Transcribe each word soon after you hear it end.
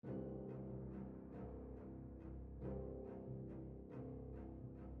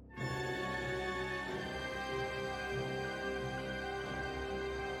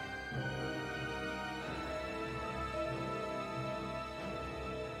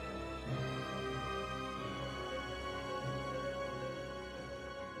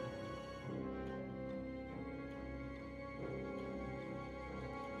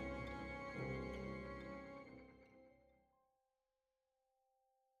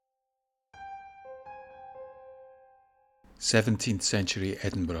17th century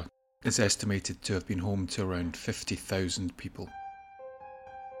Edinburgh is estimated to have been home to around 50,000 people.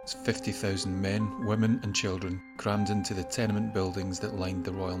 It's 50,000 men, women and children crammed into the tenement buildings that lined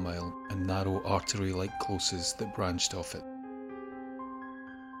the Royal Mile and narrow artery-like closes that branched off it.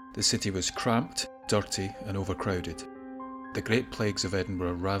 The city was cramped, dirty and overcrowded. The Great Plagues of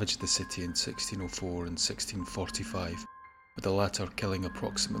Edinburgh ravaged the city in 1604 and 1645, with the latter killing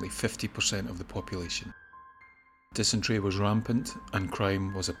approximately 50% of the population. Dysentery was rampant and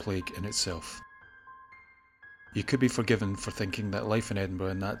crime was a plague in itself. You could be forgiven for thinking that life in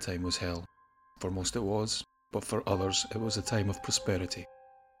Edinburgh in that time was hell. For most it was, but for others it was a time of prosperity.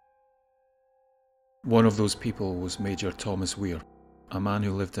 One of those people was Major Thomas Weir, a man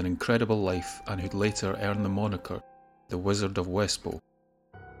who lived an incredible life and who'd later earn the moniker the Wizard of Westbow,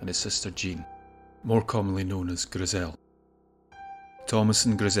 and his sister Jean, more commonly known as Grizzel. Thomas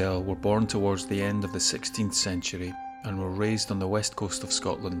and Grizzel were born towards the end of the 16th century and were raised on the west coast of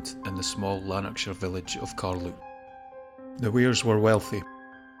Scotland in the small Lanarkshire village of Carluke. The Weirs were wealthy.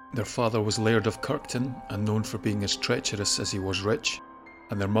 Their father was Laird of Kirkton and known for being as treacherous as he was rich,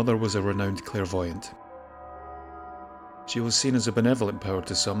 and their mother was a renowned clairvoyant. She was seen as a benevolent power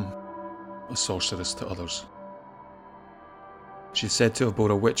to some, a sorceress to others. She is said to have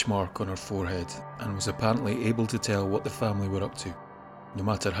bore a witch mark on her forehead and was apparently able to tell what the family were up to, no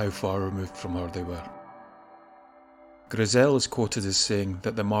matter how far removed from her they were. Grizzel is quoted as saying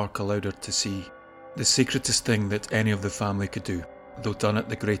that the mark allowed her to see the secretest thing that any of the family could do, though done at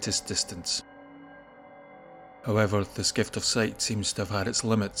the greatest distance. However, this gift of sight seems to have had its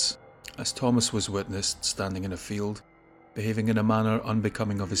limits, as Thomas was witnessed standing in a field, behaving in a manner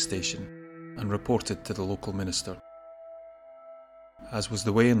unbecoming of his station, and reported to the local minister. As was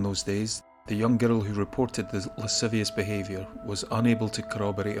the way in those days, the young girl who reported the lascivious behaviour was unable to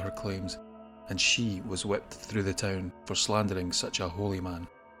corroborate her claims, and she was whipped through the town for slandering such a holy man.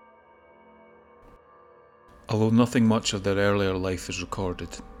 Although nothing much of their earlier life is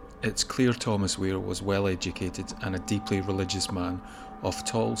recorded, it's clear Thomas Weir was well educated and a deeply religious man of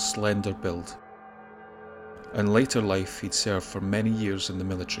tall, slender build. In later life he'd served for many years in the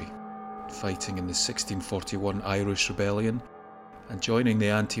military, fighting in the 1641 Irish Rebellion and joining the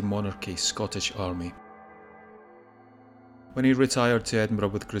anti-monarchy Scottish Army. When he retired to Edinburgh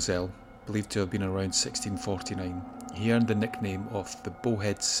with Grizzel, believed to have been around 1649, he earned the nickname of the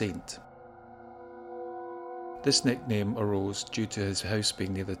Bowhead Saint. This nickname arose due to his house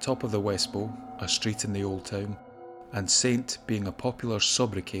being near the top of the Westbow, a street in the Old Town, and Saint being a popular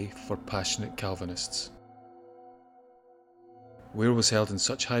sobriquet for passionate Calvinists. Weir was held in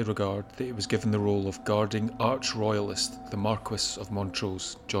such high regard that he was given the role of guarding arch-royalist, the Marquess of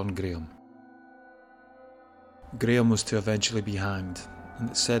Montrose, John Graham. Graham was to eventually be hanged, and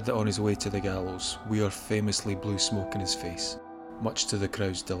it's said that on his way to the gallows, Weir famously blew smoke in his face, much to the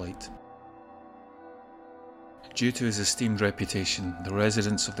crowd's delight. Due to his esteemed reputation, the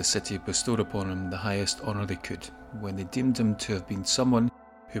residents of the city bestowed upon him the highest honour they could, when they deemed him to have been someone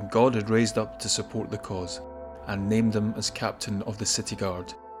whom God had raised up to support the cause, and named him as captain of the City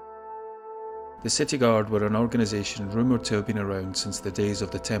Guard. The City Guard were an organisation rumoured to have been around since the days of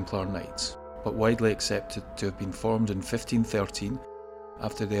the Templar Knights, but widely accepted to have been formed in 1513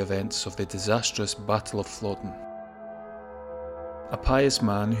 after the events of the disastrous Battle of Flodden. A pious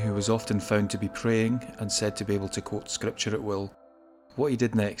man who was often found to be praying and said to be able to quote scripture at will, what he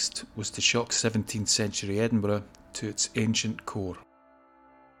did next was to shock 17th century Edinburgh to its ancient core.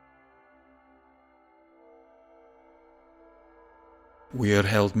 Weir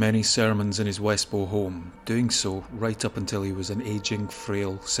held many sermons in his Westbow home, doing so right up until he was an ageing,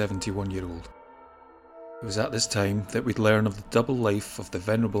 frail 71-year-old. It was at this time that we'd learn of the double life of the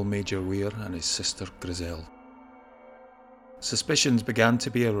venerable Major Weir and his sister Grizzel. Suspicions began to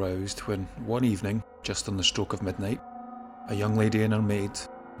be aroused when, one evening, just on the stroke of midnight, a young lady and her maid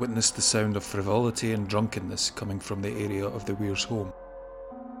witnessed the sound of frivolity and drunkenness coming from the area of the Weirs' home.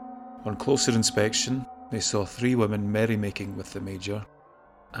 On closer inspection, they saw 3 women merrymaking with the Major,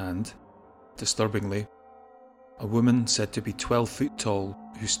 and, disturbingly, a woman said to be 12 foot tall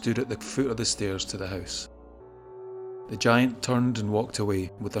who stood at the foot of the stairs to the house. The giant turned and walked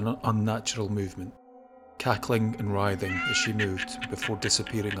away with an unnatural movement, cackling and writhing as she moved before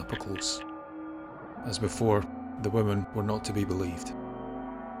disappearing up close. As before, the women were not to be believed.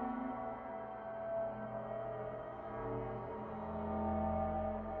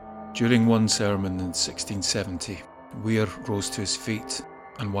 During one sermon in 1670, Weir rose to his feet,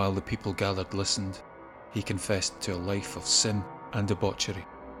 and while the people gathered listened, he confessed to a life of sin and debauchery.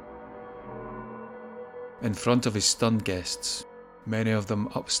 In front of his stunned guests, many of them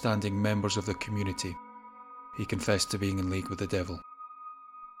upstanding members of the community, he confessed to being in league with the devil.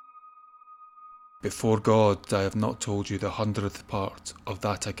 "Before God, I have not told you the 100th part of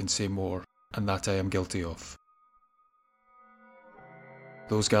that I can say more, and that I am guilty of."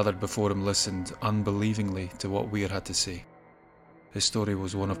 Those gathered before him listened unbelievingly to what Weir had to say. His story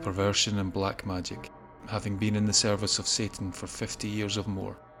was one of perversion and black magic, having been in the service of Satan for 50 years or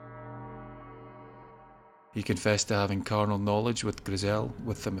more. He confessed to having carnal knowledge with Griselle,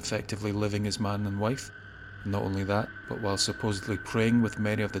 with them effectively living as man and wife. Not only that, but while supposedly praying with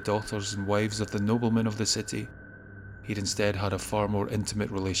many of the daughters and wives of the noblemen of the city, he'd instead had a far more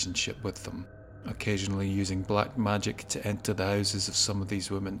intimate relationship with them, occasionally using black magic to enter the houses of some of these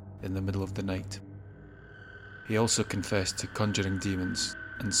women in the middle of the night. He also confessed to conjuring demons,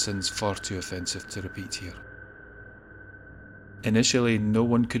 and sins far too offensive to repeat here. Initially, no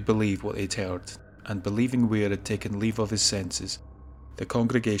one could believe what they'd heard, and believing Weir had taken leave of his senses, the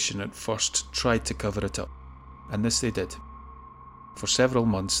congregation at first tried to cover it up, and this they did. For several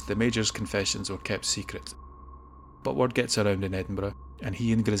months, the Major's confessions were kept secret. But word gets around in Edinburgh, and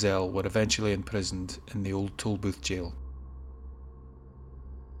he and Griselle were eventually imprisoned in the old Tolbooth jail.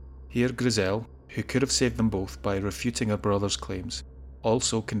 Here Griselle, who could have saved them both by refuting her brother's claims,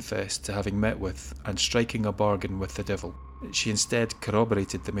 also confessed to having met with and striking a bargain with the devil. She instead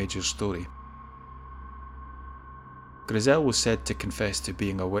corroborated the Major's story. Griselle was said to confess to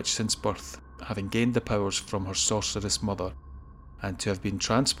being a witch since birth, having gained the powers from her sorceress mother, and to have been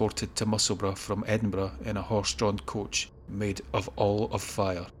transported to Musselburgh from Edinburgh in a horse-drawn coach made of all of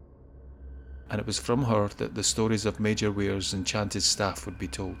fire. And it was from her that the stories of Major Weir's enchanted staff would be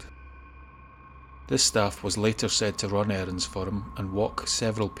told. This staff was later said to run errands for him and walk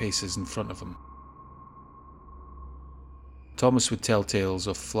several paces in front of him. Thomas would tell tales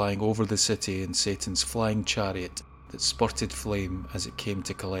of flying over the city in Satan's flying chariot that spurted flame as it came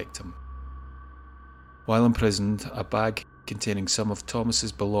to collect him. While imprisoned, a bag containing some of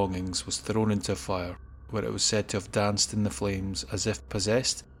Thomas's belongings was thrown into a fire, where it was said to have danced in the flames as if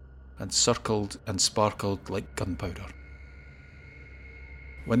possessed, and circled and sparkled like gunpowder.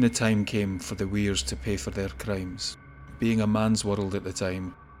 When the time came for the Weirs to pay for their crimes, being a man's world at the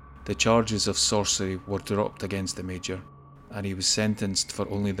time, the charges of sorcery were dropped against the Major, and he was sentenced for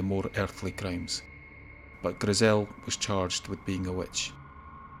only the more earthly crimes. But Griselle was charged with being a witch.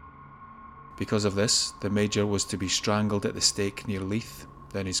 Because of this, the Major was to be strangled at the stake near Leith,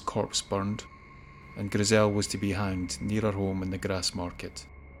 then his corpse burned, and Griselle was to be hanged near her home in the Grass Market.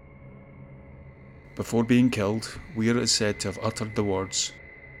 Before being killed, Weir is said to have uttered the words,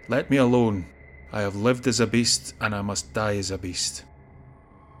 "Let me alone, I have lived as a beast and I must die as a beast."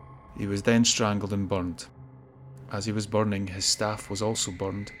 He was then strangled and burned. As he was burning, his staff was also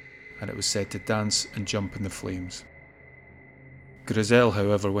burned, and it was said to dance and jump in the flames. Griselle,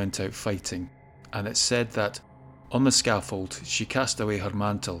 however, went out fighting, and it's said that, on the scaffold, she cast away her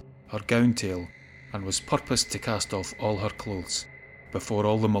mantle, her gown tail, and was purposed to cast off all her clothes, before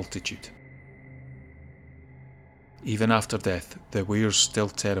all the multitude. Even after death, the Weirs still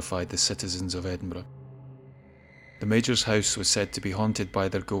terrified the citizens of Edinburgh. The Major's house was said to be haunted by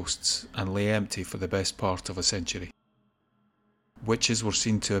their ghosts and lay empty for the best part of a century. Witches were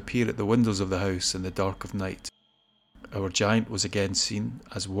seen to appear at the windows of the house in the dark of night. Our giant was again seen,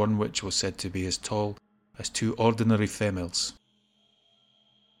 as one witch was said to be as tall as two ordinary females.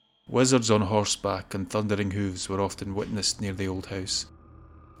 Wizards on horseback and thundering hooves were often witnessed near the old house,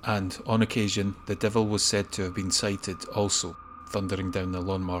 and, on occasion, the devil was said to have been sighted also, thundering down the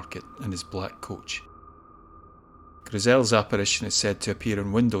Lawn Market in his black coach. Griselle's apparition is said to appear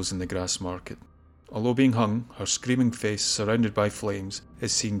in windows in the Grass Market. Although being hung, her screaming face, surrounded by flames,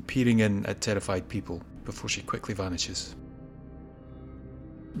 is seen peering in at terrified people before she quickly vanishes.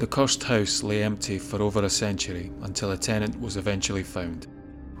 The cursed house lay empty for over a century until a tenant was eventually found,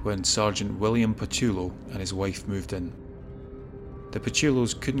 when Sergeant William Patullo and his wife moved in. The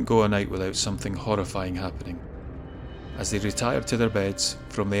Patullos couldn't go a night without something horrifying happening. As they retired to their beds,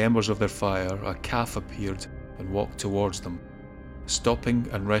 from the embers of their fire a calf appeared and walked towards them, stopping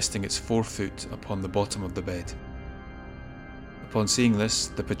and resting its forefoot upon the bottom of the bed. Upon seeing this,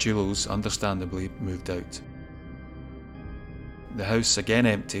 the Patullos understandably moved out. The house, again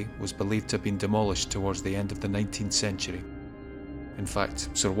empty, was believed to have been demolished towards the end of the 19th century. In fact,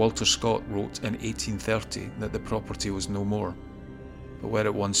 Sir Walter Scott wrote in 1830 that the property was no more, but where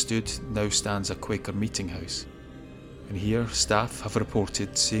it once stood now stands a Quaker meeting house, and here staff have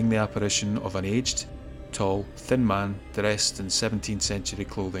reported seeing the apparition of an aged, tall, thin man dressed in 17th century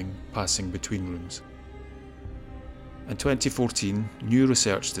clothing passing between rooms. In 2014, new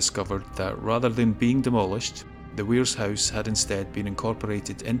research discovered that rather than being demolished, the Weir's house had instead been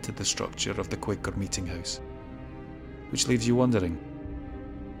incorporated into the structure of the Quaker meeting house. which leaves you wondering,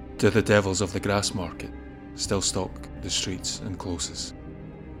 do the devils of the grass market still stalk the streets and closes?